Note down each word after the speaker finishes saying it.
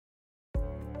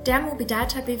Der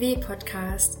MobiData BW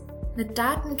Podcast. Mit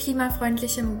Daten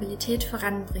klimafreundliche Mobilität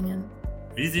voranbringen.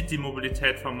 Wie sieht die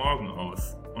Mobilität von morgen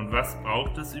aus? Und was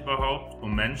braucht es überhaupt,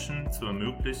 um Menschen zu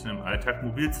ermöglichen, im Alltag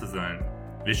mobil zu sein?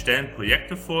 Wir stellen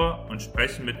Projekte vor und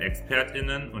sprechen mit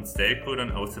ExpertInnen und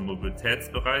Stakeholdern aus dem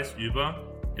Mobilitätsbereich über,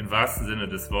 im wahrsten Sinne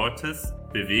des Wortes,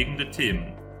 bewegende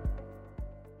Themen.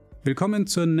 Willkommen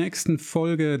zur nächsten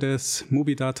Folge des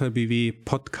MobiData BW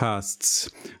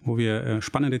Podcasts, wo wir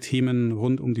spannende Themen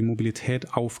rund um die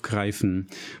Mobilität aufgreifen.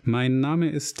 Mein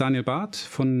Name ist Daniel Barth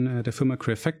von der Firma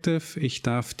Crefective. Ich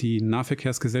darf die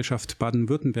Nahverkehrsgesellschaft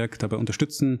Baden-Württemberg dabei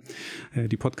unterstützen,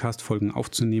 die Podcast-Folgen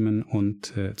aufzunehmen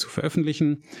und zu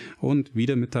veröffentlichen. Und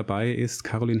wieder mit dabei ist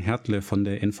Caroline Hertle von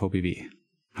der NVBW.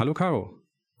 Hallo Caro.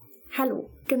 Hallo,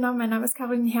 genau, mein Name ist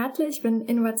Caroline Hertle. Ich bin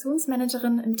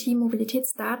Innovationsmanagerin im Team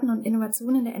Mobilitätsdaten und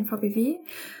Innovationen der NVBW.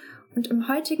 Und in der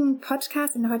heutigen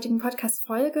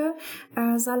Podcast-Folge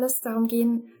soll es darum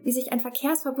gehen, wie sich ein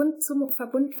Verkehrsverbund zur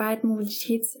verbundweiten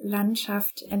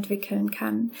Mobilitätslandschaft entwickeln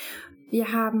kann.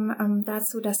 Wir haben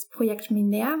dazu das Projekt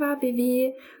Minerva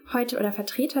BW heute oder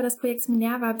Vertreter des Projekts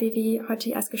Minerva BW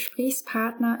heute als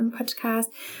Gesprächspartner im Podcast.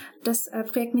 Das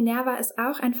Projekt Minerva ist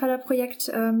auch ein Förderprojekt,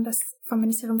 das vom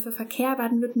Ministerium für Verkehr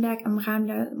Baden-Württemberg im Rahmen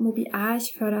der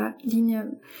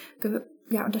Mobi-Arch-Förderlinie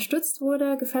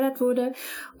gefördert wurde.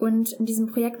 Und in diesem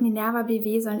Projekt Minerva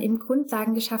BW sollen eben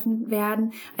Grundlagen geschaffen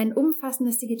werden, ein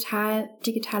umfassendes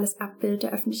digitales Abbild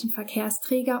der öffentlichen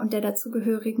Verkehrsträger und der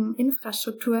dazugehörigen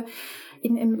Infrastruktur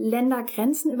eben im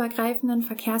ländergrenzenübergreifenden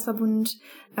Verkehrsverbund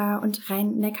und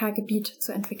Rhein-Neckar-Gebiet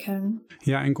zu entwickeln.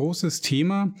 Ja, ein großes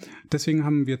Thema. Deswegen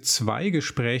haben wir zwei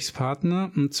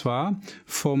Gesprächspartner, und zwar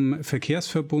vom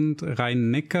Verkehrsverbund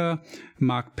Rhein-Neckar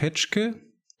Marc Petschke.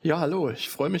 Ja, hallo, ich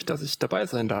freue mich, dass ich dabei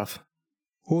sein darf.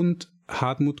 Und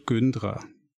Hartmut Gündrer.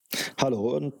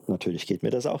 Hallo, und natürlich geht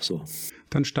mir das auch so.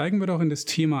 Dann steigen wir doch in das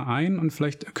Thema ein und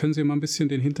vielleicht können Sie mal ein bisschen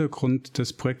den Hintergrund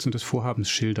des Projekts und des Vorhabens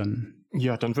schildern.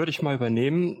 Ja, dann würde ich mal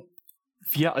übernehmen.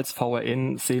 Wir als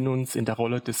VRN sehen uns in der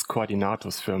Rolle des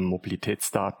Koordinators für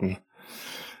Mobilitätsdaten.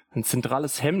 Ein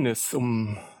zentrales Hemmnis,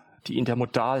 um die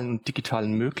intermodalen und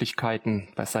digitalen Möglichkeiten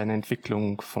bei seiner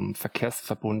Entwicklung vom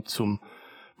Verkehrsverbund zum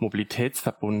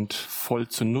Mobilitätsverbund voll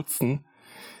zu nutzen,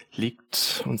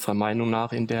 liegt unserer Meinung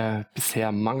nach in der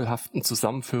bisher mangelhaften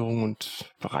Zusammenführung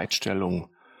und Bereitstellung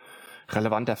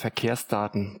relevanter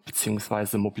Verkehrsdaten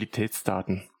bzw.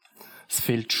 Mobilitätsdaten. Es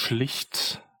fehlt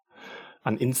schlicht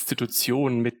an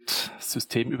Institutionen mit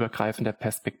systemübergreifender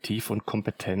Perspektive und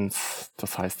Kompetenz,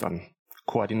 das heißt an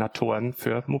Koordinatoren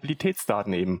für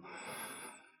Mobilitätsdaten eben.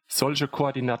 Solche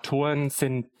Koordinatoren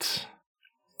sind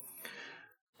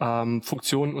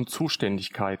Funktionen und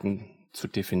Zuständigkeiten zu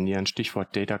definieren.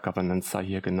 Stichwort Data Governance sei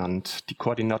hier genannt. Die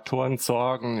Koordinatoren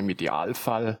sorgen im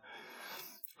Idealfall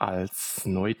als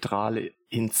neutrale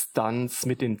Instanz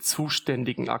mit den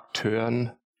zuständigen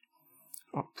Akteuren,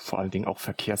 vor allen Dingen auch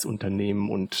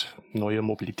Verkehrsunternehmen und neue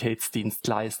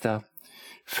Mobilitätsdienstleister,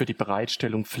 für die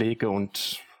Bereitstellung, Pflege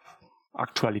und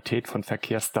Aktualität von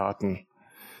Verkehrsdaten.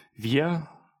 Wir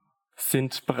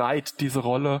sind bereit, diese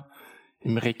Rolle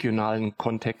im regionalen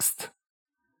Kontext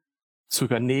zu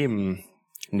übernehmen.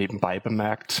 Nebenbei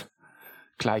bemerkt,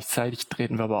 gleichzeitig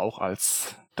treten wir aber auch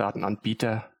als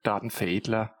Datenanbieter,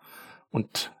 Datenveredler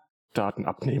und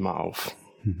Datenabnehmer auf.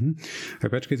 Herr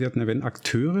Petschke, Sie hatten erwähnt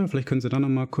Akteure. Vielleicht können Sie da noch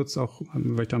mal kurz auch,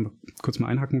 weil ich da kurz mal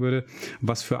einhaken würde,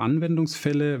 was für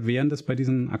Anwendungsfälle wären das bei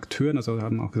diesen Akteuren? Also wir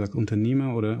haben auch gesagt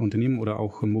Unternehmen oder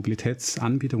auch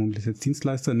Mobilitätsanbieter,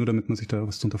 Mobilitätsdienstleister, nur damit man sich da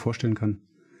was darunter vorstellen kann.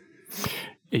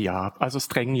 Ja, also es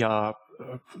drängen ja,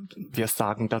 wir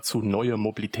sagen dazu, neue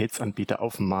Mobilitätsanbieter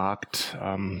auf den Markt.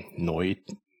 Neu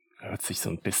hört sich so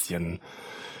ein bisschen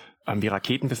wie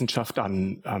Raketenwissenschaft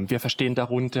an. Wir verstehen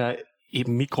darunter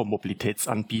eben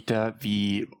Mikromobilitätsanbieter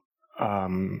wie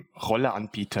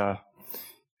Rolleanbieter,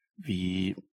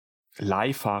 wie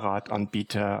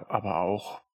Leihfahrradanbieter, aber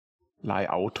auch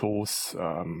Leihautos,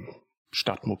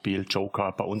 Stadtmobil,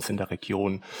 Joker bei uns in der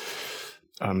Region.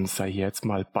 Sei hier jetzt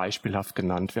mal beispielhaft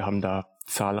genannt. Wir haben da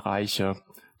zahlreiche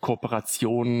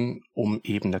Kooperationen, um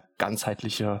eben eine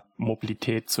ganzheitliche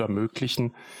Mobilität zu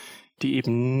ermöglichen, die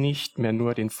eben nicht mehr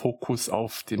nur den Fokus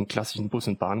auf dem klassischen Bus-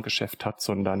 und Bahngeschäft hat,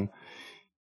 sondern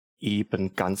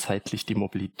eben ganzheitlich die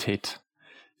Mobilität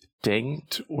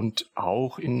denkt und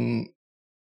auch in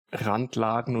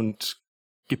Randlagen und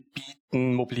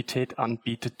Gebieten Mobilität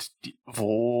anbietet,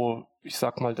 wo, ich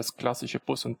sag mal, das klassische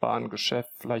Bus- und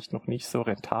Bahngeschäft vielleicht noch nicht so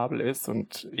rentabel ist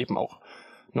und eben auch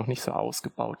noch nicht so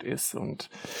ausgebaut ist. Und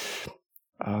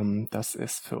das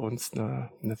ist für uns eine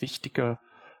wichtige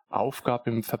Aufgabe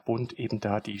im Verbund, eben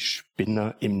da die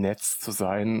Spinne im Netz zu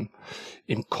sein,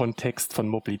 im Kontext von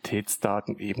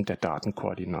Mobilitätsdaten eben der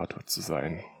Datenkoordinator zu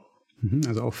sein.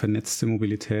 Also auch vernetzte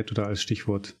Mobilität oder als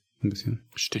Stichwort ein bisschen.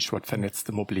 Stichwort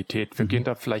vernetzte Mobilität. Wir gehen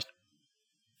da vielleicht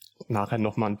nachher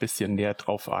nochmal ein bisschen näher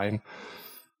drauf ein.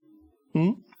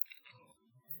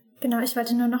 Genau, ich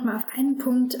wollte nur noch mal auf einen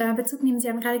Punkt Bezug nehmen. Sie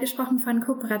haben gerade gesprochen von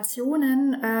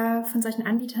Kooperationen von solchen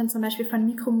Anbietern, zum Beispiel von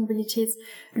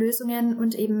Mikromobilitätslösungen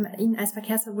und eben Ihnen als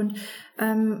Verkehrsverbund.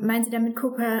 Meinen Sie damit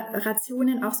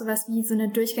Kooperationen auch sowas wie so eine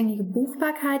durchgängige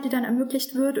Buchbarkeit, die dann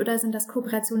ermöglicht wird? Oder sind das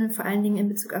Kooperationen vor allen Dingen in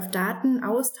Bezug auf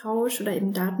Datenaustausch oder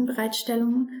eben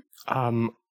Datenbereitstellung?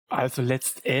 Also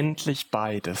letztendlich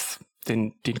beides.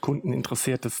 Denn den Kunden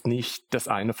interessiert es nicht, das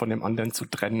eine von dem anderen zu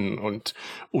trennen und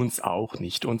uns auch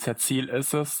nicht. Unser Ziel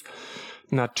ist es,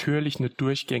 natürlich eine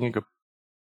durchgängige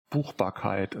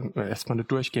Buchbarkeit, erstmal eine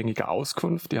durchgängige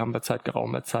Auskunft. Die haben wir seit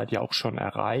geraumer Zeit ja auch schon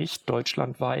erreicht.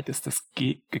 Deutschlandweit ist das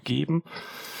gegeben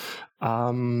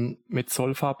mit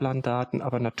Zollfahrplandaten,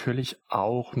 aber natürlich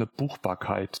auch eine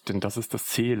Buchbarkeit, denn das ist das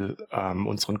Ziel,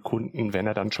 unseren Kunden, wenn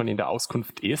er dann schon in der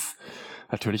Auskunft ist,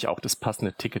 natürlich auch das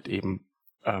passende Ticket eben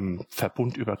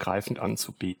verbundübergreifend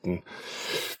anzubieten.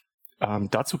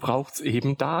 Dazu braucht es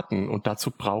eben Daten und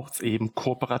dazu braucht es eben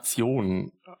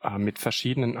Kooperationen mit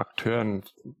verschiedenen Akteuren,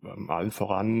 allen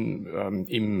voran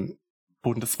im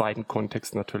bundesweiten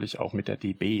Kontext natürlich auch mit der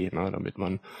DB, damit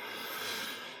man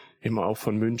immer auch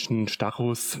von München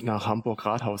Stachus nach Hamburg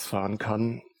Rathaus fahren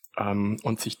kann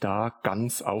und sich da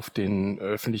ganz auf den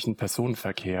öffentlichen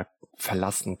Personenverkehr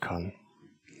verlassen kann.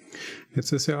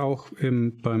 Jetzt ist ja auch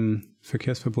beim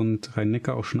Verkehrsverbund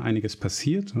Rhein-Neckar auch schon einiges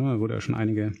passiert. Da wurde ja schon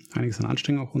einiges an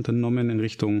Anstrengungen auch unternommen in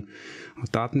Richtung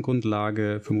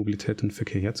Datengrundlage für Mobilität und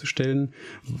Verkehr herzustellen.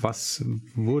 Was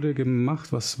wurde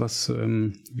gemacht?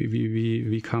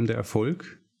 Wie kam der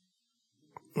Erfolg?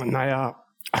 Naja,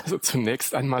 also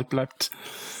zunächst einmal bleibt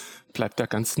da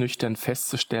ganz nüchtern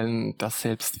festzustellen, dass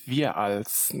selbst wir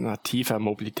als nativer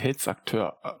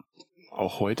Mobilitätsakteur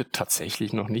auch heute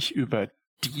tatsächlich noch nicht über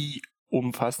die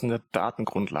umfassende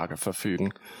Datengrundlage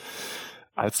verfügen.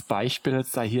 Als Beispiel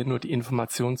sei hier nur die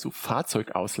Information zu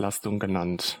Fahrzeugauslastung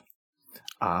genannt.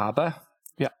 Aber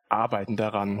wir arbeiten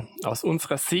daran. Aus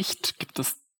unserer Sicht gibt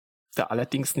es da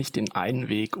allerdings nicht den einen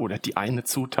Weg oder die eine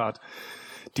Zutat,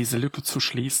 diese Lücke zu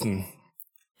schließen.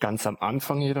 Ganz am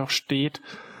Anfang jedoch steht,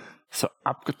 so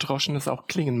abgedroschen es auch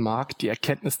klingen mag, die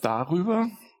Erkenntnis darüber,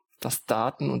 dass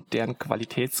Daten und deren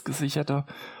qualitätsgesicherte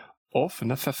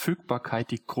offene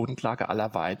Verfügbarkeit die Grundlage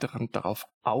aller weiteren darauf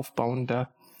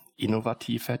aufbauender,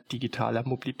 innovativer, digitaler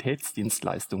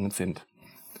Mobilitätsdienstleistungen sind.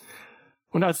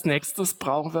 Und als nächstes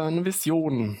brauchen wir eine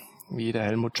Vision, wie der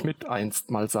Helmut Schmidt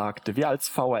einst mal sagte. Wir als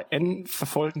VRN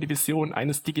verfolgen die Vision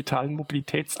eines digitalen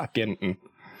Mobilitätsagenten,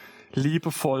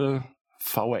 liebevoll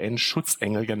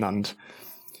VRN-Schutzengel genannt,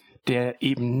 der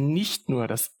eben nicht nur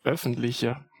das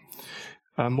öffentliche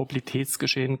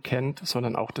Mobilitätsgeschehen kennt,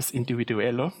 sondern auch das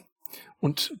individuelle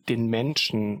und den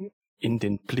Menschen in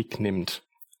den Blick nimmt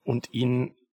und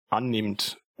ihn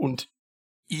annimmt und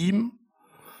ihm,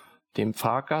 dem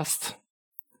Fahrgast,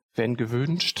 wenn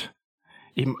gewünscht,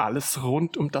 eben alles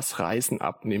rund um das Reisen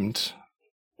abnimmt.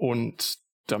 Und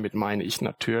damit meine ich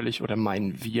natürlich oder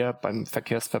meinen wir beim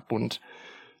Verkehrsverbund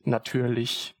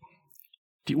natürlich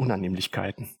die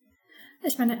Unannehmlichkeiten.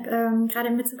 Ich meine, gerade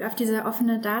in Bezug auf diese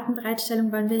offene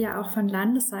Datenbereitstellung wollen wir ja auch von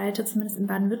Landesseite, zumindest in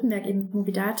Baden-Württemberg, eben mit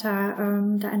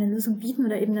MobiData da eine Lösung bieten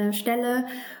oder eben eine Stelle,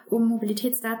 um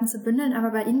Mobilitätsdaten zu bündeln.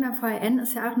 Aber bei Ihnen beim VRN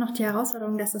ist ja auch noch die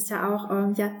Herausforderung, dass das ja auch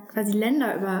quasi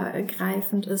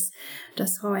länderübergreifend ist,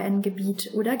 das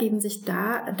VRN-Gebiet. Oder geben sich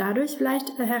dadurch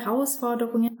vielleicht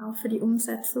Herausforderungen auch für die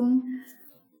Umsetzung?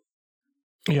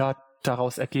 Ja,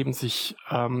 daraus ergeben sich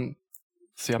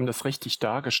Sie haben das richtig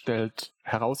dargestellt,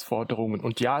 Herausforderungen.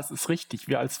 Und ja, es ist richtig,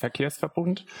 wir als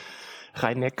Verkehrsverbund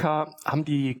Rhein-Neckar haben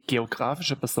die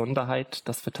geografische Besonderheit,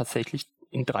 dass wir tatsächlich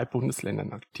in 3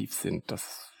 Bundesländern aktiv sind.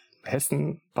 Das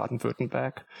Hessen,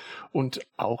 Baden-Württemberg und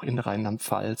auch in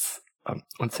Rheinland-Pfalz.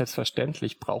 Und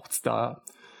selbstverständlich braucht es da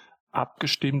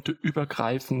abgestimmte,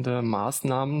 übergreifende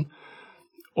Maßnahmen,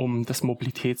 um das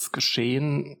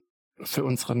Mobilitätsgeschehen für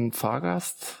unseren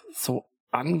Fahrgast so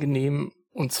angenehm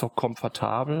und so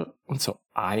komfortabel und so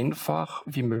einfach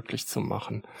wie möglich zu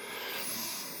machen.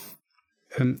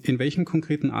 In welchen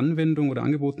konkreten Anwendungen oder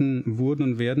Angeboten wurden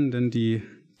und werden denn die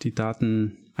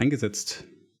Daten eingesetzt?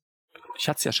 Ich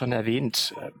hatte es ja schon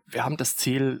erwähnt, wir haben das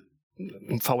Ziel,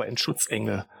 einen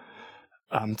VRN-Schutzengel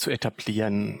zu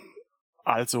etablieren.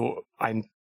 Also ein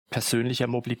persönlicher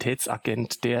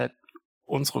Mobilitätsagent, der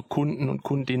unsere Kunden und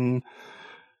Kundinnen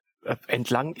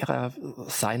entlang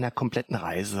seiner kompletten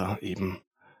Reise eben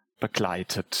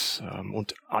begleitet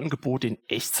und Angebote in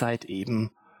Echtzeit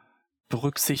eben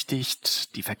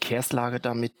berücksichtigt, die Verkehrslage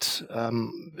damit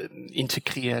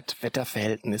integriert,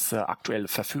 Wetterverhältnisse, aktuelle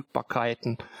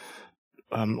Verfügbarkeiten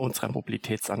unserer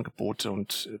Mobilitätsangebote.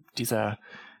 Und dieser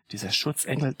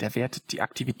Schutzengel, der wertet die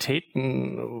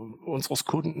Aktivitäten unseres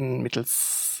Kunden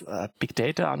mittels Big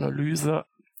Data Analyse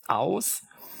aus.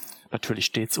 Natürlich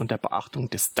stets unter Beachtung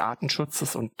des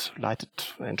Datenschutzes und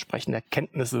leitet entsprechende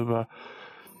Erkenntnisse über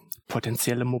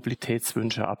potenzielle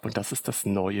Mobilitätswünsche ab. Und das ist das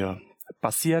Neue.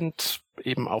 Basierend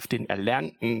eben auf den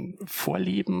erlernten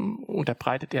Vorlieben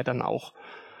unterbreitet er dann auch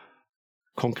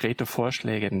konkrete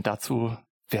Vorschläge. Denn dazu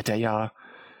wird er ja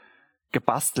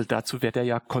gebastelt, dazu wird er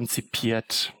ja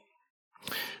konzipiert.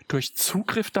 Durch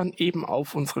Zugriff dann eben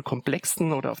auf unsere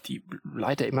komplexen oder auf die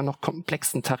leider immer noch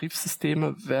komplexen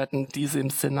Tarifsysteme werden diese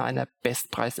im Sinne einer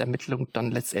Bestpreisermittlung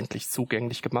dann letztendlich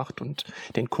zugänglich gemacht und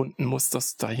den Kunden muss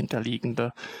das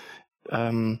dahinterliegende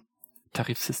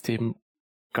Tarifsystem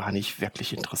gar nicht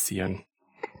wirklich interessieren.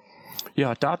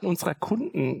 Ja, Daten unserer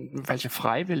Kunden, welche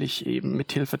freiwillig eben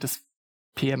mithilfe des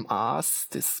PMAs,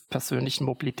 des persönlichen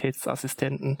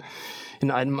Mobilitätsassistenten,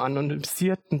 in einem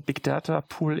anonymisierten Big Data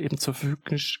Pool eben zur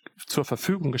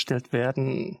Verfügung gestellt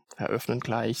werden, eröffnen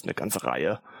gleich eine ganze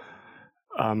Reihe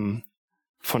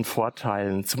von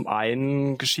Vorteilen. Zum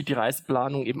einen geschieht die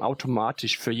Reiseplanung eben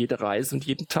automatisch für jede Reise und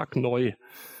jeden Tag neu.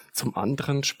 Zum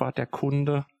anderen spart der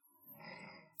Kunde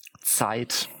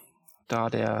Zeit, da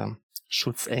der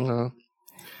Schutzengel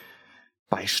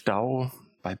bei Stau,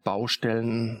 bei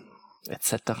Baustellen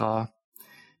etc.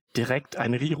 direkt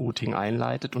ein Rerouting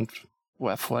einleitet und wo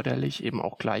erforderlich eben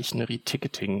auch gleich eine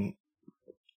Reticketing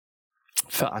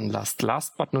veranlasst.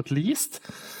 Last but not least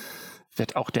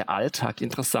wird auch der Alltag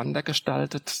interessanter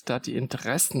gestaltet, da die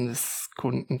Interessen des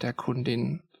Kunden, der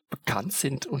Kundin bekannt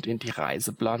sind und in die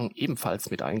Reiseplanung ebenfalls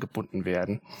mit eingebunden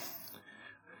werden.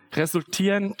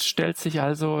 Resultierend stellt sich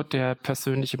also der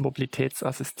persönliche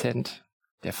Mobilitätsassistent,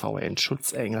 der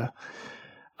VRN-Schutzengel,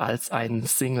 als ein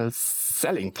Single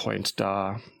Selling Point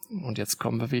dar. Und jetzt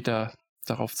kommen wir wieder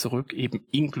darauf zurück, eben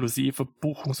inklusive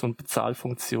Buchungs- und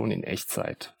Bezahlfunktionen in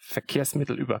Echtzeit,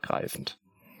 verkehrsmittelübergreifend.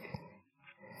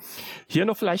 Hier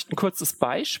noch vielleicht ein kurzes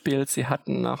Beispiel. Sie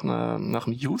hatten nach einem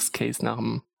Use Case, nach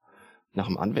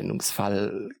einem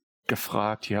Anwendungsfall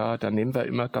gefragt. Ja, da nehmen wir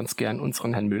immer ganz gern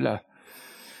unseren Herrn Müller.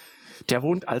 Der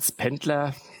wohnt als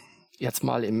Pendler jetzt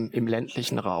mal im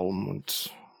ländlichen Raum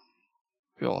und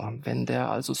ja, wenn der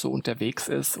also so unterwegs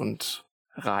ist und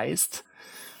reist,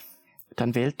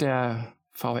 dann wählt der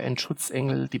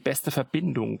VRN-Schutzengel die beste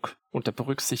Verbindung unter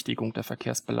Berücksichtigung der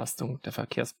Verkehrsbelastung, der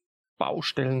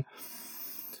Verkehrsbaustellen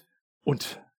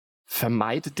und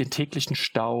vermeidet den täglichen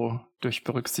Stau durch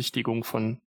Berücksichtigung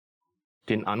von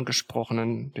den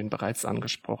bereits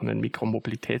angesprochenen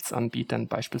Mikromobilitätsanbietern,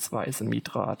 beispielsweise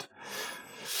Mietrad,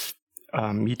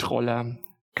 Mietroller,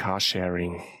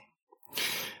 Carsharing.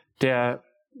 Der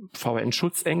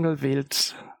VRN-Schutzengel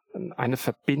wählt eine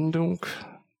Verbindung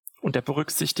unter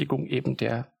Berücksichtigung eben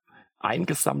der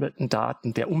eingesammelten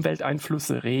Daten, der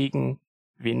Umwelteinflüsse, Regen,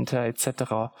 Winter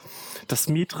etc. Das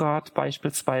Mietrad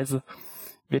beispielsweise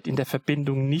wird in der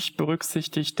Verbindung nicht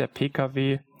berücksichtigt. Der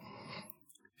Pkw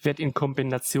wird in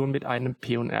Kombination mit einem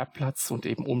P&R-Platz und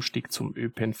eben Umstieg zum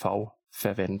ÖPNV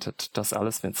verwendet. Das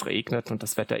alles, wenn es regnet und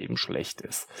das Wetter eben schlecht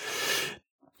ist.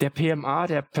 Der PMA,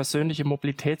 der persönliche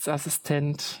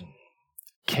Mobilitätsassistent,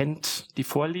 kennt die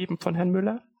Vorlieben von Herrn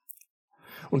Müller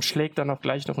und schlägt dann auch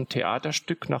gleich noch ein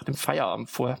Theaterstück nach dem Feierabend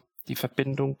vor. Die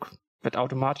Verbindung wird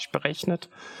automatisch berechnet.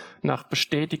 Nach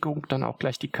Bestätigung dann auch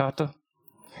gleich die Karte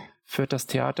für das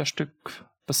Theaterstück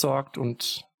besorgt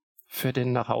und für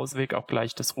den Nachhauseweg auch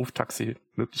gleich das Ruftaxi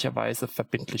möglicherweise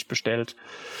verbindlich bestellt.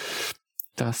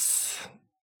 Das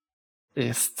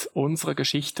ist unsere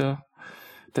Geschichte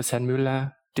des Herrn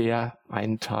Müller, der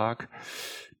einen Tag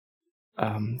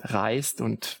reist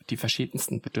und die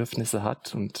verschiedensten Bedürfnisse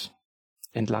hat und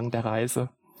entlang der Reise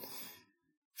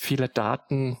viele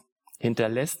Daten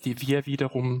hinterlässt, die wir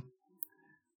wiederum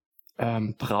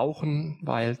brauchen,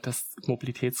 weil das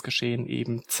Mobilitätsgeschehen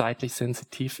eben zeitlich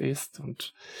sensitiv ist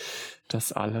und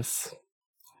das alles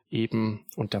eben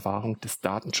unter Wahrung des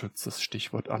Datenschutzes,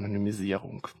 Stichwort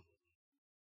Anonymisierung.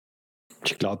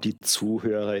 Ich glaube, die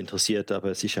Zuhörer interessiert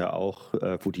aber sicher auch,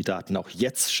 wo die Daten auch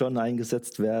jetzt schon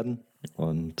eingesetzt werden.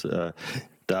 Und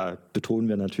da betonen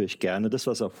wir natürlich gerne das,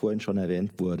 was auch vorhin schon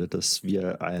erwähnt wurde, dass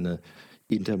wir eine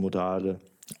intermodale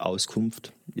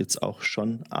Auskunft jetzt auch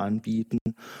schon anbieten.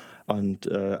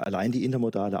 Und allein die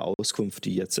intermodale Auskunft,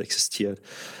 die jetzt existiert,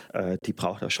 die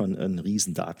braucht ja schon einen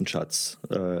riesen Datenschatz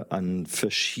an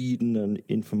verschiedenen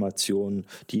Informationen,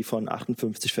 die von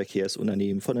 58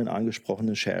 Verkehrsunternehmen, von den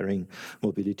angesprochenen Sharing,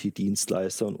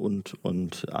 Mobility-Dienstleistern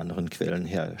und anderen Quellen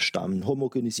her stammen,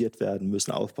 homogenisiert werden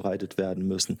müssen, aufbereitet werden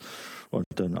müssen und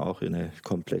dann auch in einer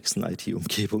komplexen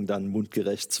IT-Umgebung dann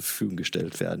mundgerecht zur Verfügung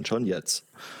gestellt werden, schon jetzt.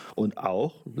 Und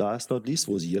auch, last not least,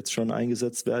 wo sie jetzt schon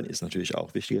eingesetzt werden, ist natürlich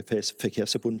auch wichtig, der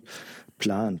Verkehrsverbund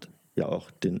plant ja auch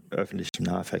den öffentlichen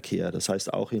Nahverkehr. Das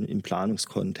heißt, auch im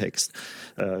Planungskontext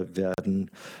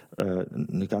werden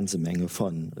eine ganze Menge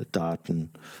von Daten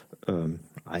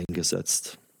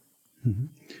eingesetzt.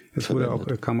 Es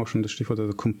kam auch schon das Stichwort,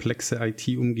 also komplexe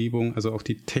IT-Umgebung, also auch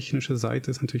die technische Seite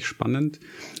ist natürlich spannend.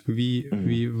 Wie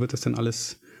wird das denn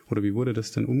alles, oder wie wurde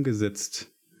das denn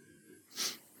umgesetzt?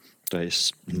 Da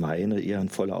ist meine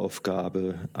ehrenvolle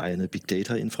Aufgabe, eine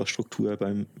Big-Data-Infrastruktur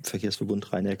beim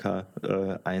Verkehrsverbund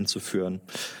Rhein-Neckar einzuführen.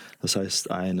 Das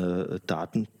heißt, eine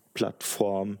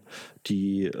Datenplattform,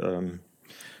 die,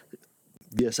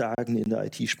 wir sagen in der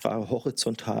IT-Sprache,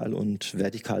 horizontal und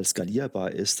vertikal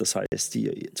skalierbar ist. Das heißt,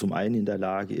 die zum einen in der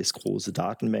Lage ist, große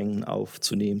Datenmengen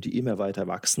aufzunehmen, die immer weiter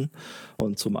wachsen,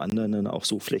 und zum anderen auch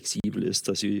so flexibel ist,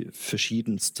 dass sie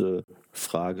verschiedenste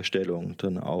Fragestellungen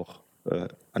dann auch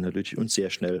analytisch und sehr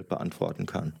schnell beantworten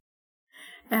kann.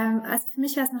 Also für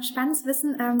mich war es noch spannend zu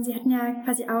wissen, Sie hatten ja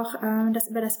quasi auch das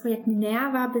über das Projekt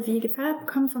Minerva BW gefördert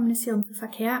bekommen vom Ministerium für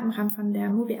Verkehr im Rahmen von der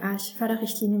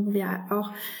Mobi-Arch-Förderrichtlinie, wo wir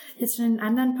auch jetzt schon in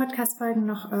anderen Podcast-Folgen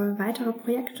noch weitere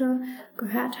Projekte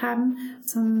gehört haben,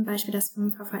 zum Beispiel das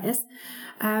vom VVS.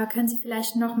 Können Sie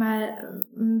vielleicht noch mal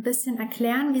ein bisschen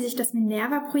erklären, wie sich das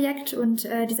Minerva-Projekt und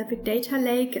dieser Big Data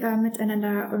Lake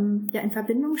miteinander in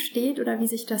Verbindung steht oder wie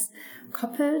sich das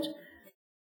koppelt?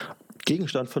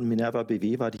 Gegenstand von Minerva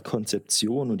BW war die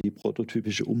Konzeption und die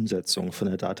prototypische Umsetzung von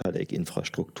der Data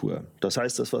Lake-Infrastruktur. Das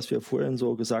heißt, das, was wir vorhin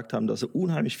so gesagt haben, dass so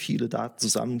unheimlich viele Daten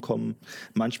zusammenkommen,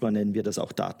 manchmal nennen wir das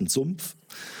auch Datensumpf.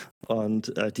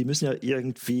 Und die müssen ja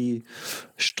irgendwie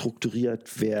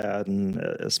strukturiert werden,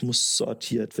 es muss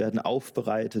sortiert werden,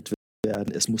 aufbereitet werden.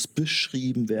 Es muss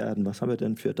beschrieben werden, was haben wir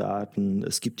denn für Daten.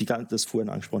 Es gibt das vorhin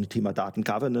angesprochene Thema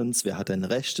Datengovernance, wer hat denn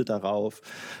Rechte darauf,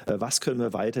 was können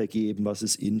wir weitergeben, was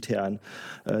ist intern.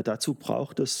 Dazu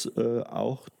braucht es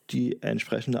auch die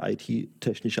entsprechende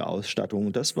IT-technische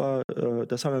Ausstattung. Das haben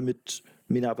wir mit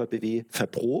Minerva BW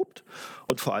verprobt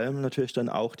und vor allem natürlich dann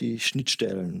auch die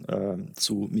Schnittstellen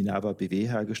zu Minerva BW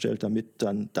hergestellt, damit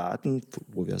dann Daten,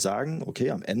 wo wir sagen,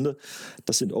 okay, am Ende,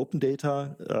 das sind Open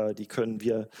Data, die können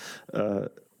wir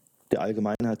der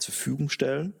Allgemeinheit zur Verfügung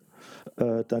stellen,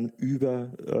 dann über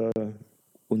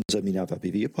unser Minerva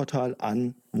BW-Portal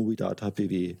an MobiData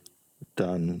BW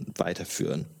dann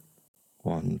weiterführen.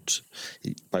 Und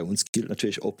bei uns gilt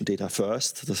natürlich Open Data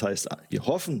First. Das heißt, wir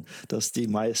hoffen, dass die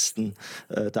meisten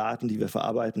Daten, die wir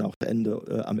verarbeiten, auch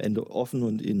am Ende offen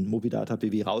und in MobiData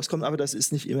BW rauskommen. Aber das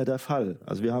ist nicht immer der Fall.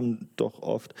 Also wir haben doch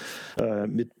oft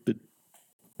mit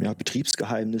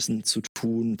Betriebsgeheimnissen zu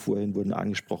tun. Vorhin wurden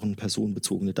angesprochen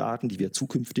personenbezogene Daten, die wir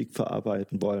zukünftig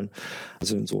verarbeiten wollen.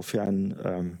 Also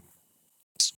insofern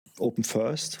Open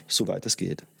First, soweit es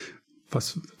geht.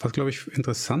 Was glaube ich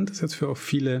interessant ist jetzt für auch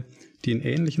viele, die in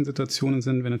ähnlichen Situationen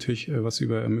sind, wäre natürlich was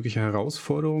über mögliche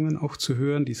Herausforderungen auch zu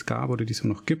hören, die es gab oder die es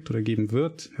noch gibt oder geben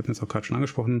wird. Wir hatten es auch gerade schon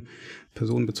angesprochen,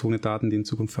 personenbezogene Daten, die in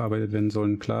Zukunft verarbeitet werden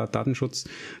sollen. Klar, Datenschutz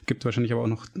gibt wahrscheinlich aber auch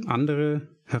noch andere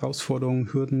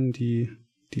Herausforderungen, Hürden, die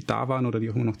da waren oder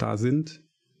die auch immer noch da sind.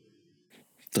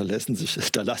 Da lassen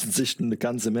sich eine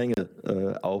ganze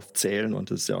Menge aufzählen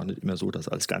und es ist ja auch nicht immer so, dass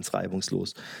alles ganz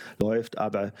reibungslos läuft.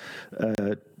 Aber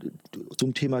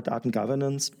zum Thema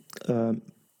Datengovernance,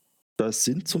 das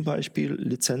sind zum Beispiel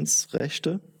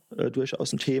Lizenzrechte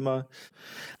durchaus ein Thema.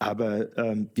 Aber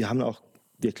wir haben auch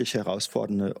wirklich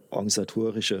herausfordernde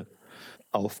organisatorische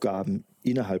Aufgaben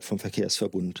innerhalb vom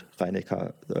Verkehrsverbund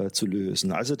Rhein-Neckar zu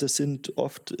lösen. Also das sind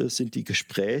oft die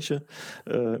Gespräche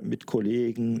mit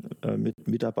Kollegen, mit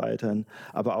Mitarbeitern,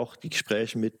 aber auch die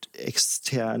Gespräche mit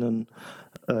externen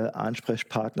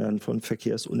Ansprechpartnern von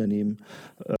Verkehrsunternehmen,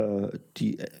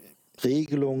 die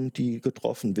Regelungen, die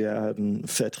getroffen werden,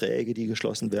 Verträge, die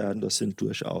geschlossen werden, das sind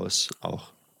durchaus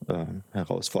auch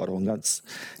Herausforderungen, ganz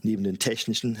neben den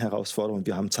technischen Herausforderungen.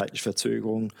 Wir haben zeitliche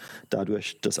Verzögerungen,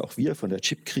 dadurch, dass auch wir von der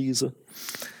Chipkrise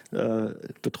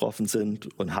betroffen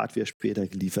sind und Hardware später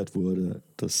geliefert wurde.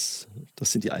 Das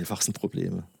sind die einfachsten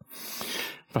Probleme.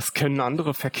 Was können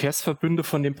andere Verkehrsverbünde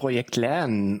von dem Projekt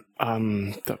lernen?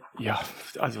 Da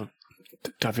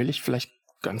will ich vielleicht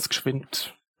ganz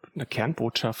geschwind eine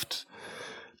Kernbotschaft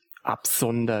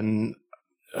absondern.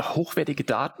 Hochwertige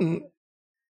Daten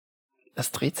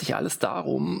es dreht sich alles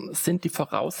darum, sind die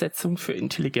Voraussetzungen für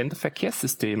intelligente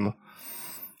Verkehrssysteme.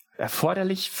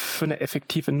 Erforderlich für eine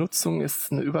effektive Nutzung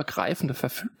ist eine übergreifende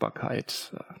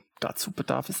Verfügbarkeit. Dazu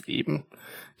bedarf es eben,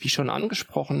 wie schon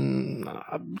angesprochen,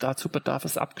 dazu bedarf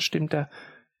es abgestimmter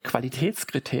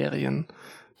Qualitätskriterien,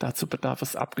 dazu bedarf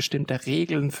es abgestimmter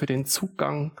Regeln für den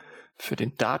Zugang, für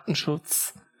den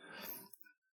Datenschutz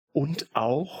und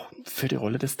auch für die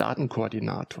Rolle des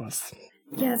Datenkoordinators.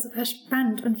 Ja, super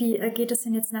spannend. Und wie geht es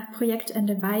denn jetzt nach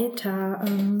Projektende weiter?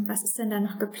 Was ist denn da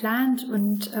noch geplant?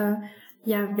 Und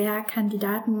wer kann die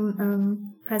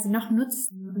Daten quasi noch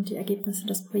nutzen und die Ergebnisse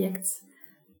des Projekts?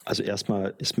 Also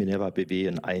erstmal ist Minerva BW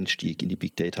ein Einstieg in die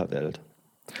Big Data Welt.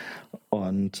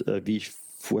 Und wie ich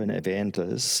vorhin erwähnte,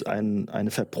 ist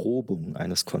eine Verprobung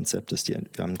eines Konzeptes. Wir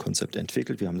haben ein Konzept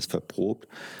entwickelt, wir haben es verprobt.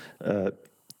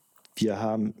 Wir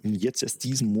haben jetzt erst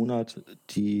diesen Monat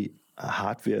die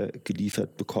Hardware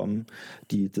geliefert bekommen,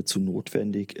 die dazu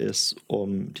notwendig ist,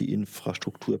 um die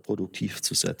Infrastruktur produktiv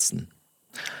zu setzen.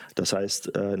 Das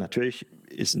heißt, natürlich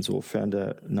ist insofern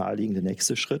der naheliegende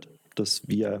nächste Schritt, dass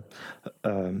wir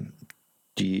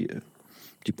die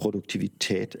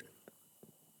Produktivität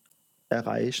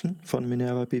erreichen von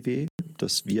Minerva BW,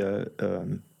 dass wir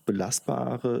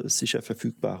belastbare, sicher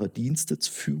verfügbare Dienste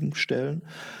zur Verfügung stellen.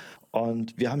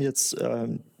 Und wir haben jetzt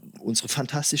unsere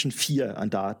fantastischen 4 an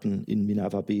Daten in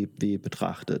Minerva BW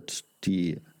betrachtet.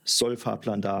 Die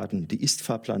Sollfahrplandaten, die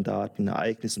Ist-Fahrplandaten,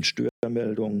 Ereignis- und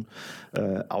Störmeldungen,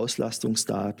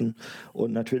 Auslastungsdaten.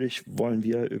 Und natürlich wollen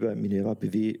wir über Minerva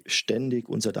BW ständig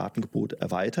unser Datengebot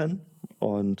erweitern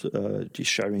und die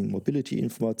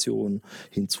Sharing-Mobility-Informationen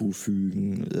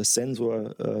hinzufügen,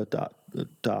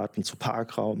 Sensordaten zu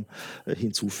Parkraum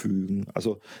hinzufügen.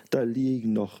 Also da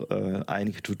liegen noch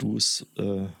einige To-Dos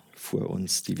vor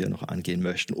uns, die wir noch angehen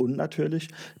möchten. Und natürlich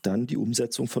dann die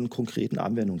Umsetzung von konkreten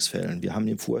Anwendungsfällen. Wir haben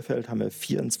im Vorfeld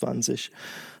 24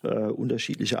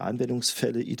 unterschiedliche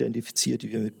Anwendungsfälle identifiziert,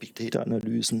 die wir mit Big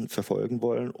Data-Analysen verfolgen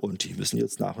wollen. Und die müssen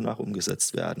jetzt nach und nach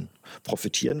umgesetzt werden.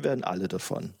 Profitieren werden alle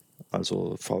davon.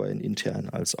 Also VRN intern,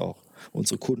 als auch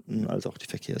unsere Kunden, als auch die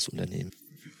Verkehrsunternehmen.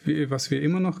 Was wir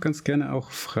immer noch ganz gerne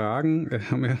auch fragen,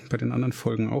 haben wir bei den anderen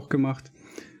Folgen auch gemacht,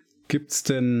 gibt es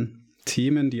denn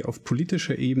Themen, die auf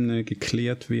politischer Ebene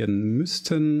geklärt werden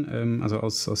müssten? Also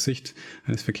aus Sicht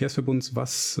eines Verkehrsverbunds,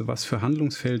 was für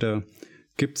Handlungsfelder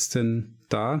gibt es denn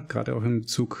da, gerade auch in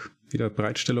Bezug wieder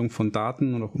Bereitstellung von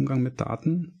Daten und auch Umgang mit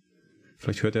Daten?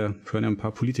 Vielleicht hören ja ein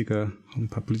paar Politiker, ein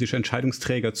paar politische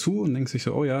Entscheidungsträger zu und denken sich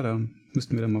so, oh ja, da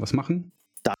müssten wir dann mal was machen.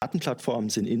 Datenplattformen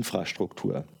sind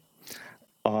Infrastruktur.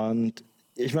 Und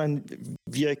ich meine,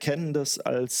 wir kennen das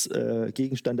als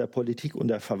Gegenstand der Politik und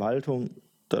der Verwaltung,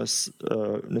 dass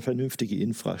eine vernünftige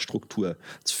Infrastruktur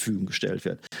zur Verfügung gestellt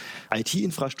wird.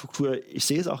 IT-Infrastruktur, ich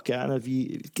sehe es auch gerne,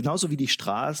 genauso wie die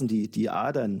Straßen, die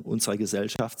Adern unserer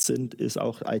Gesellschaft sind, ist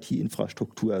auch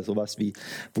IT-Infrastruktur sowas wie,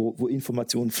 wo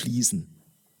Informationen fließen.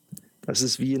 Das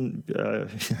ist wie ein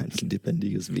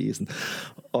lebendiges Wesen.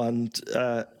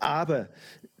 Aber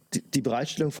die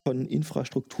Bereitstellung von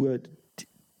Infrastruktur,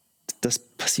 das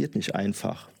passiert nicht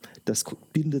einfach. Das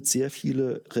bindet sehr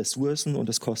viele Ressourcen und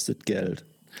das kostet Geld.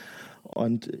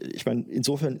 Und ich meine,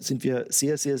 insofern sind wir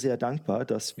sehr, sehr, sehr dankbar,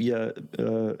 dass wir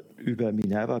über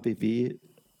Minerva BW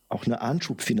auch eine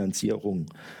Anschubfinanzierung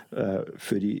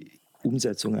für die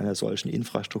Umsetzung einer solchen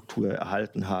Infrastruktur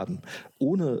erhalten haben.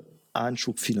 Ohne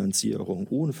Anschubfinanzierung,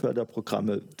 ohne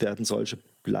Förderprogramme werden solche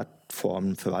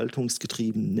Plattformen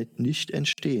verwaltungsgetrieben nicht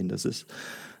entstehen. Das ist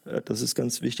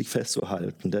ganz wichtig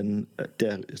festzuhalten, denn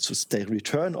der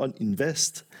Return on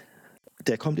Invest,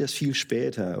 der kommt erst viel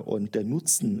später und der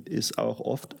Nutzen ist auch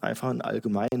oft einfach ein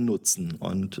allgemeinen Nutzen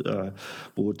und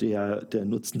wo der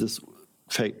Nutzen des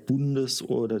Verbundes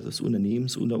oder des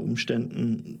Unternehmens unter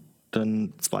Umständen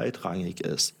dann zweitrangig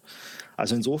ist.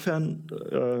 Also insofern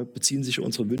beziehen sich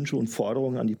unsere Wünsche und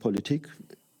Forderungen an die Politik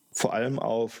vor allem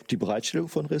auf die Bereitstellung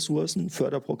von Ressourcen,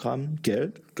 Förderprogrammen,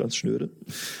 Geld, ganz schnöde.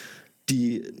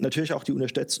 Natürlich auch die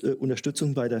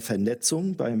Unterstützung bei der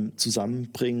Vernetzung, beim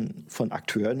Zusammenbringen von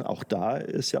Akteuren. Auch da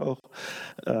ist ja auch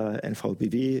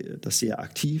NVBW das sehr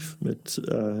aktiv mit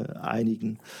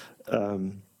einigen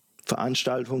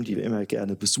Veranstaltungen, die wir immer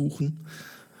gerne besuchen.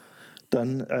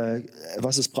 Dann,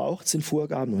 was es braucht, sind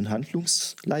Vorgaben und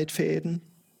Handlungsleitfäden,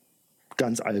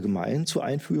 ganz allgemein zur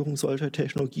Einführung solcher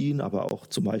Technologien, aber auch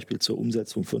zum Beispiel zur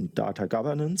Umsetzung von Data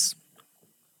Governance,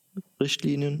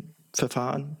 Richtlinien,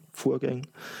 Verfahren, Vorgängen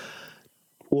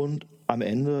und am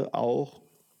Ende auch,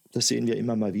 das sehen wir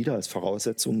immer mal wieder als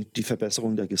Voraussetzung, die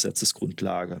Verbesserung der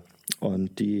Gesetzesgrundlage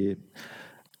und die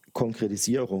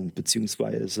Konkretisierung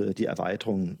bzw. die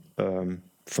Erweiterung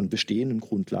von bestehenden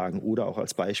Grundlagen oder auch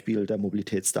als Beispiel der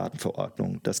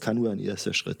Mobilitätsdatenverordnung. Das kann nur ein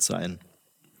erster Schritt sein,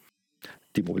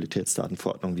 die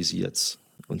Mobilitätsdatenverordnung, wie sie jetzt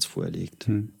uns vorliegt.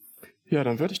 Ja,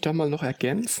 dann würde ich da mal noch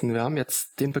ergänzen. Wir haben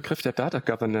jetzt den Begriff der Data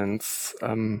Governance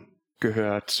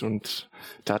gehört und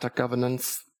Data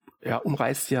Governance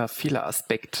umreißt ja viele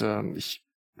Aspekte. Ich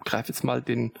greife jetzt mal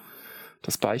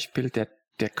das Beispiel der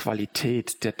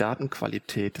Qualität, der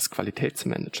Datenqualität, des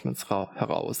Qualitätsmanagements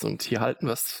heraus. Und hier halten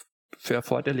wir es für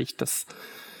erforderlich, dass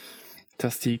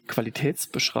die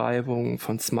Qualitätsbeschreibung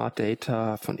von Smart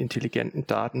Data, von intelligenten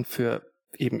Daten für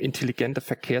eben intelligente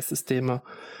Verkehrssysteme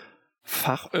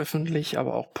fachöffentlich,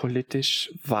 aber auch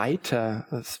politisch weiter,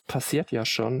 das passiert ja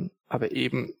schon, aber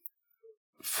eben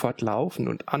fortlaufend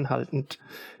und anhaltend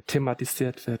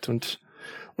thematisiert wird und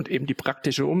eben die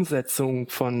praktische Umsetzung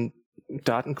von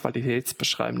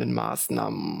datenqualitätsbeschreibenden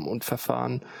Maßnahmen und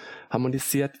Verfahren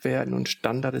harmonisiert werden und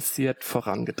standardisiert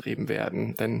vorangetrieben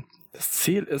werden. Denn das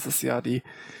Ziel ist es ja, die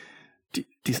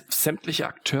sämtliche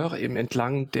Akteure eben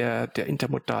entlang der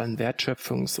intermodalen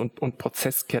Wertschöpfungs- und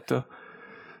Prozesskette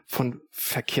von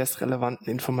verkehrsrelevanten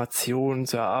Informationen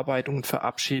zur Erarbeitung und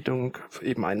Verabschiedung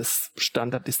eben eines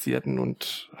standardisierten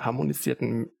und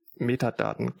harmonisierten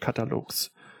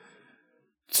Metadatenkatalogs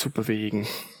zu bewegen.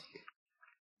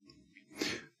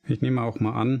 Ich nehme auch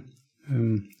mal an,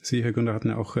 Sie, Herr Günther, hatten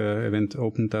ja auch erwähnt,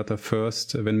 Open Data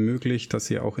First, wenn möglich, dass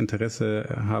Sie auch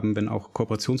Interesse haben, wenn auch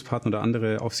Kooperationspartner oder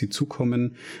andere auf Sie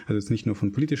zukommen, also jetzt nicht nur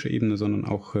von politischer Ebene, sondern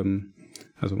auch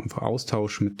also einfach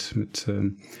Austausch mit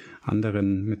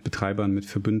anderen, mit Betreibern, mit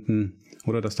Verbünden,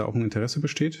 oder dass da auch ein Interesse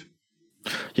besteht?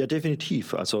 Ja,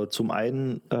 definitiv. Also zum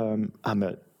einen haben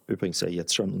wir übrigens ja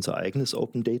jetzt schon unser eigenes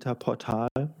Open Data Portal,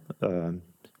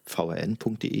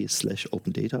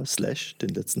 vrn.de/opendata/ den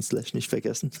letzten Slash nicht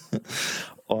vergessen.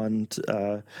 Und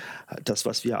das,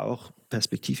 was wir auch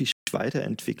perspektivisch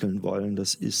weiterentwickeln wollen,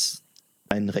 das ist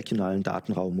einen regionalen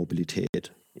Datenraum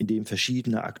Mobilität, in dem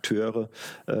verschiedene Akteure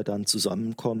dann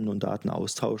zusammenkommen und Daten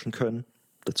austauschen können.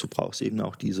 Dazu braucht es eben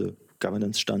auch diese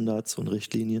Governance-Standards und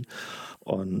Richtlinien.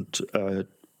 Und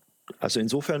also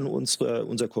insofern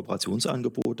unser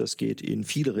Kooperationsangebot, das geht in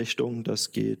viele Richtungen.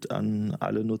 Das geht an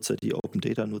alle Nutzer, die Open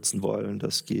Data nutzen wollen.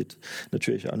 Das geht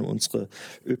natürlich an unsere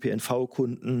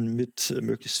ÖPNV-Kunden mit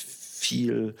möglichst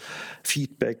viel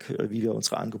Feedback, wie wir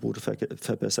unsere Angebote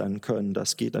verbessern können.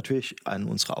 Das geht natürlich an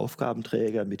unsere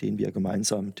Aufgabenträger, mit denen wir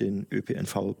gemeinsam den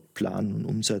ÖPNV planen und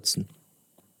umsetzen.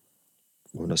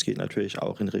 Und das geht natürlich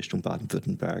auch in Richtung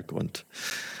Baden-Württemberg und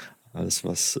alles,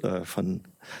 was von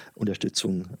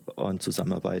Unterstützung und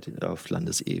Zusammenarbeit auf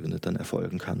Landesebene dann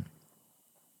erfolgen kann.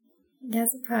 Ja,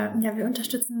 super. Ja, wir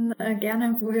unterstützen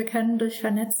gerne, wo wir können, durch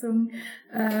Vernetzung,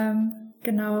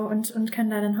 genau, und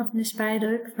können da dann hoffentlich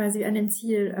beide quasi an dem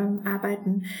Ziel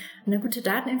arbeiten, eine gute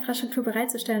Dateninfrastruktur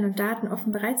bereitzustellen und Daten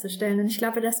offen bereitzustellen. Und ich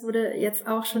glaube, das wurde jetzt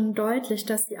auch schon deutlich,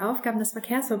 dass die Aufgaben des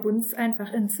Verkehrsverbunds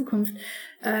einfach in Zukunft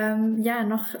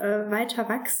noch weiter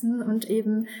wachsen und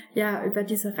eben über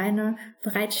diese reine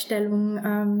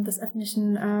Bereitstellung des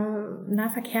öffentlichen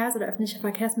Nahverkehrs oder öffentlicher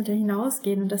Verkehrsmittel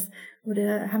hinausgehen. Und das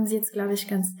haben Sie jetzt, glaube ich,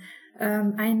 ganz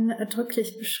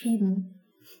eindrücklich beschrieben.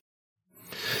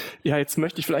 Ja, jetzt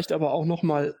möchte ich vielleicht aber auch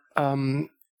nochmal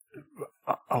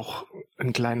auch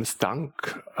ein kleines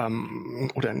Dank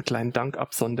oder einen kleinen Dank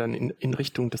absondern in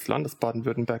Richtung des Landes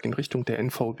Baden-Württemberg, in Richtung der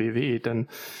NVBW, denn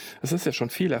es ist ja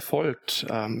schon viel erfolgt.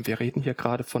 Wir reden hier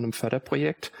gerade von einem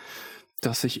Förderprojekt,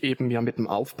 das sich eben ja mit dem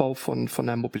Aufbau von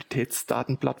einer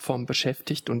Mobilitätsdatenplattform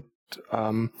beschäftigt, und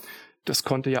das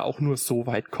konnte ja auch nur so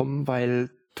weit kommen,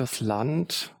 weil das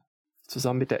Land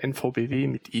zusammen mit der NVBW,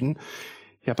 mit Ihnen,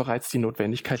 ja bereits die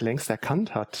Notwendigkeit längst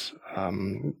erkannt hat,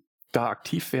 da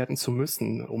aktiv werden zu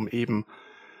müssen, um eben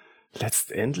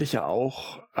letztendlich ja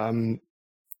auch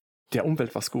der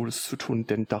Umwelt was Gutes zu tun.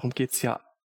 Denn darum geht's ja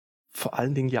vor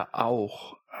allen Dingen ja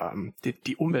auch,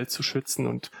 die Umwelt zu schützen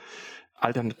und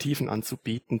Alternativen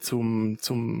anzubieten zum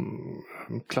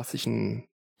klassischen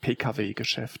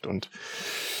Pkw-Geschäft. Und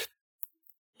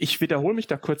ich wiederhole mich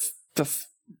da kurz,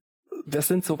 wir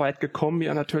sind so weit gekommen,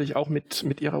 ja natürlich auch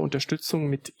mit Ihrer Unterstützung,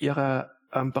 mit Ihrer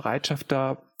Bereitschaft,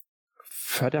 da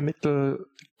Fördermittel,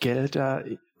 Gelder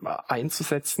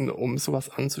einzusetzen, um sowas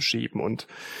anzuschieben. Und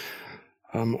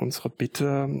unsere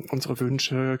Bitte, unsere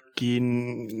Wünsche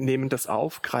nehmen das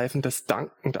auf, greifen das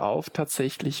dankend auf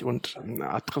tatsächlich und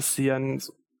adressieren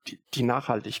die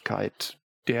Nachhaltigkeit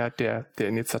der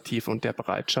Initiative und der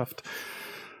Bereitschaft.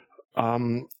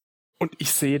 Und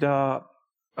ich sehe da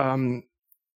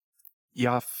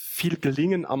viel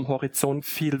Gelingen am Horizont,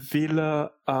 viel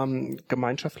Wille,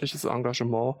 gemeinschaftliches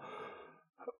Engagement,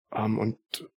 und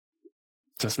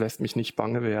das lässt mich nicht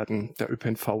bange werden. Der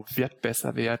ÖPNV wird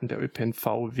besser werden, der ÖPNV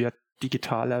wird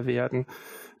digitaler werden,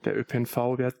 der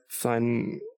ÖPNV wird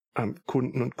seinen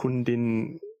Kunden und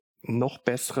Kundinnen noch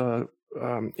bessere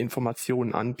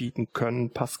Informationen anbieten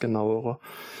können, passgenauere.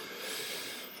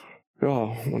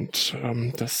 Ja, und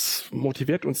das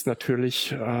motiviert uns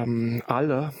natürlich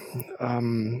alle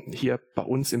hier bei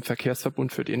uns im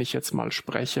Verkehrsverbund, für den ich jetzt mal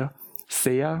spreche,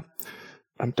 sehr,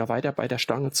 da weiter bei der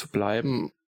Stange zu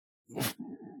bleiben.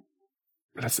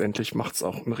 Letztendlich macht es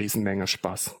auch eine Riesenmenge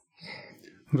Spaß.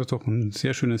 Das ist doch ein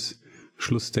sehr schönes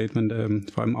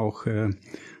Schlussstatement, vor allem auch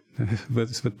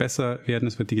es wird besser werden,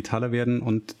 es wird digitaler werden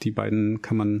und die beiden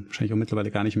kann man wahrscheinlich auch mittlerweile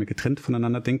gar nicht mehr getrennt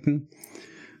voneinander denken,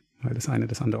 weil das eine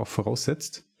das andere auch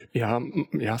voraussetzt. Ja,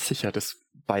 sicher,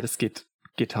 beides geht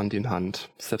Hand in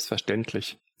Hand,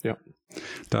 selbstverständlich, ja.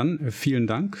 Dann vielen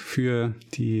Dank für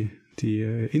die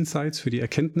Insights, für die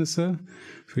Erkenntnisse,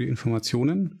 für die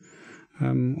Informationen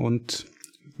und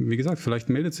wie gesagt, vielleicht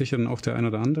meldet sich dann auch der ein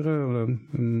oder andere oder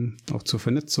auch zur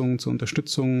Vernetzung, zur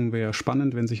Unterstützung. Wäre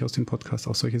spannend, wenn sich aus dem Podcast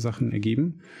auch solche Sachen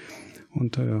ergeben.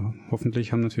 Und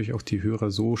hoffentlich haben natürlich auch die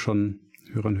Hörer und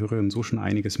Hörerinnen so schon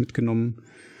einiges mitgenommen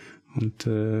und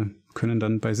können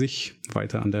dann bei sich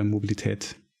weiter an der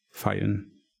Mobilität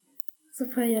feilen.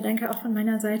 Super, ja, danke auch von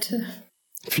meiner Seite.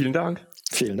 Vielen Dank.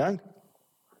 Vielen Dank.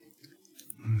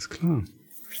 Alles klar.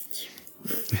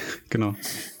 Genau.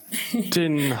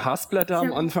 Den Hassblätter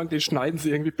am Anfang, den schneiden Sie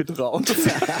irgendwie bitte raus.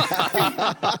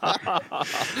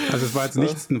 Also es war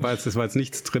jetzt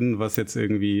nichts drin, was jetzt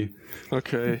irgendwie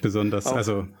besonders,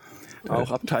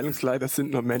 Auch Abteilungsleiter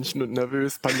sind nur Menschen und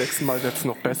nervös. Beim nächsten Mal wird es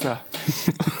noch besser.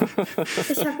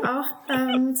 Ich habe auch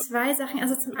zwei Sachen.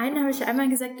 Also zum einen habe ich einmal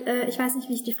gesagt, ich weiß nicht,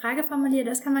 wie ich die Frage formuliere.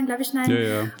 Das kann man, glaube ich, schneiden.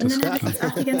 Ja, und dann habe ich jetzt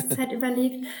auch die ganze Zeit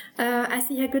überlegt, als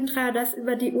Sie, Herr Günther, das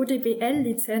über die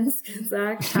ODBL-Lizenz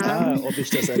gesagt haben. Ob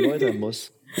ich das erläutern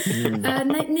muss.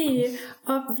 Nee,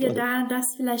 ob wir da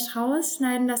das vielleicht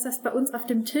rausschneiden, dass das bei uns auf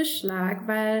dem Tisch lag,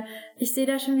 weil ich sehe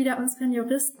da schon wieder unseren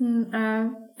Juristen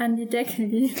an die Decke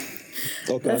gehen.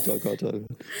 Oh Gott.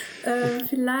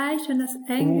 Vielleicht, wenn das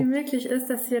irgendwie möglich ist,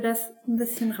 dass wir das ein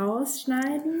bisschen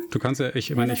rausschneiden. Du kannst ja,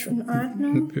 in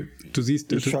Ordnung? Du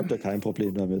siehst... Ich habe da kein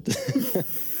Problem damit.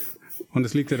 Und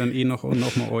es liegt ja dann noch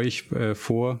mal euch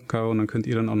vor, Caro, und dann könnt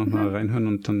ihr dann auch noch mal reinhören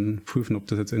und dann prüfen, ob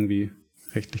das jetzt irgendwie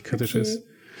rechtlich kritisch ist.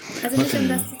 Also nicht, um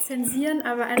das zu zensieren,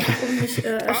 aber einfach um mich...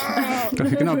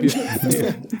 Genau,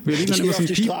 wir legen dann immer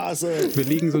wir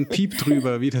legen so ein Piep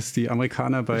drüber, wie das die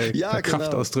Amerikaner bei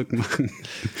Kraftausdrücken machen.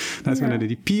 Da ist man dann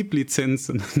die Piep-Lizenz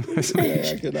und dann weiß man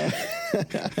genau.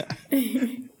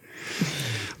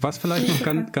 Was vielleicht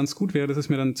noch ganz gut wäre, das ist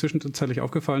mir dann zwischenzeitlich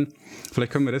aufgefallen,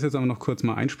 vielleicht können wir das jetzt aber noch kurz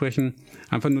mal einsprechen,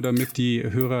 einfach nur damit die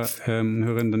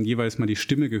Hörerinnen dann jeweils mal die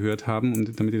Stimme gehört haben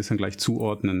und damit die das dann gleich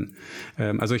zuordnen.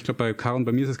 Also ich glaube, bei Caro und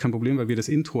bei mir ist das kein Problem, weil wir das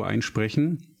Intro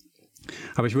einsprechen.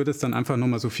 Aber ich würde es dann einfach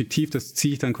nochmal so fiktiv, das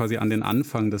ziehe ich dann quasi an den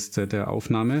Anfang der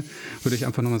Aufnahme, würde ich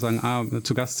einfach nochmal sagen,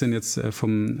 zu Gast sind jetzt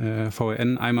vom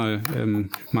VRN einmal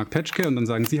Marc Petschke und dann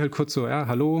sagen Sie halt kurz so, ja,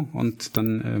 hallo und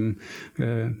dann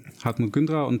Hartmut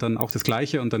Günther und dann auch das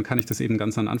Gleiche und dann kann ich das eben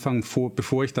ganz am Anfang,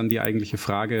 bevor ich dann die eigentliche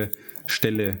Frage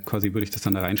stelle, quasi würde ich das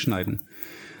dann da reinschneiden.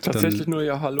 Tatsächlich nur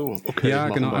hallo. Okay, ja,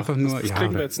 genau, einfach nur. Das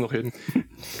kriegen wir jetzt noch hin.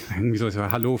 Irgendwie so,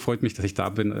 hallo, freut mich, dass ich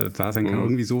da sein kann.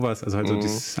 Irgendwie sowas. Also das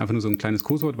ist einfach nur so ein kleines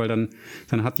Kurswort, weil dann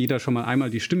hat jeder schon mal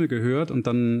einmal die Stimme gehört und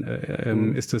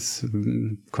dann ist das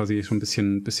quasi schon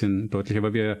ein bisschen deutlicher,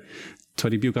 weil wir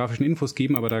zwar die biografischen Infos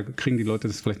geben, aber da kriegen die Leute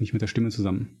das vielleicht nicht mit der Stimme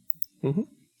zusammen.